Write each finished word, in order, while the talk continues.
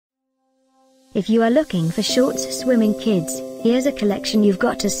If you are looking for shorts swimming kids, here's a collection you've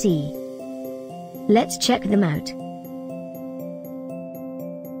got to see. Let's check them out.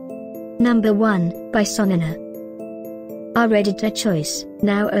 Number 1, by Sonnena. Our editor choice,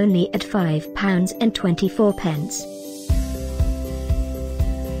 now only at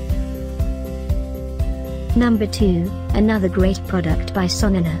 £5.24. Number 2, another great product by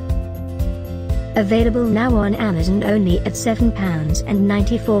Sonnena. Available now on Amazon only at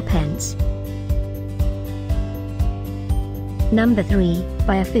 £7.94. Number 3,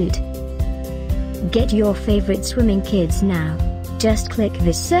 by Afut. Get your favorite swimming kids now. Just click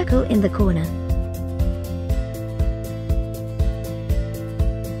this circle in the corner.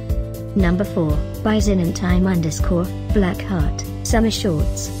 Number 4, by Xinantime _Black Heart, Summer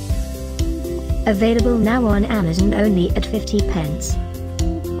Shorts. Available now on Amazon only at 50p.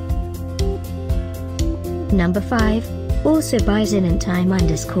 Number 5, also by Xinantime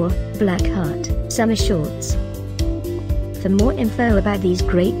 _Black Heart, Summer Shorts. For more info about these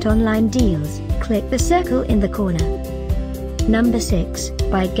great online deals, click the circle in the corner. Number 6,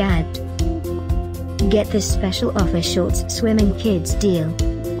 by Gaddrt. Get this special offer shorts swimming kids deal.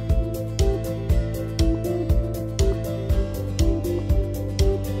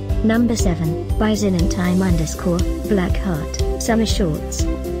 Number 7, by Xinantime _Black Heart, Summer Shorts.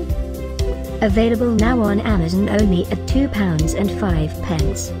 Available now on Amazon only at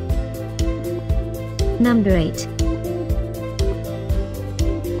 £2.05. Number 8.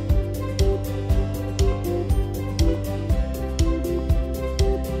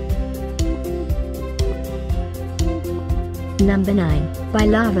 Number 9, by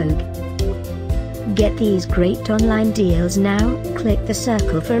LadySport. Get these great online deals now, click the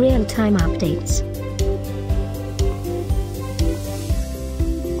circle for real-time updates.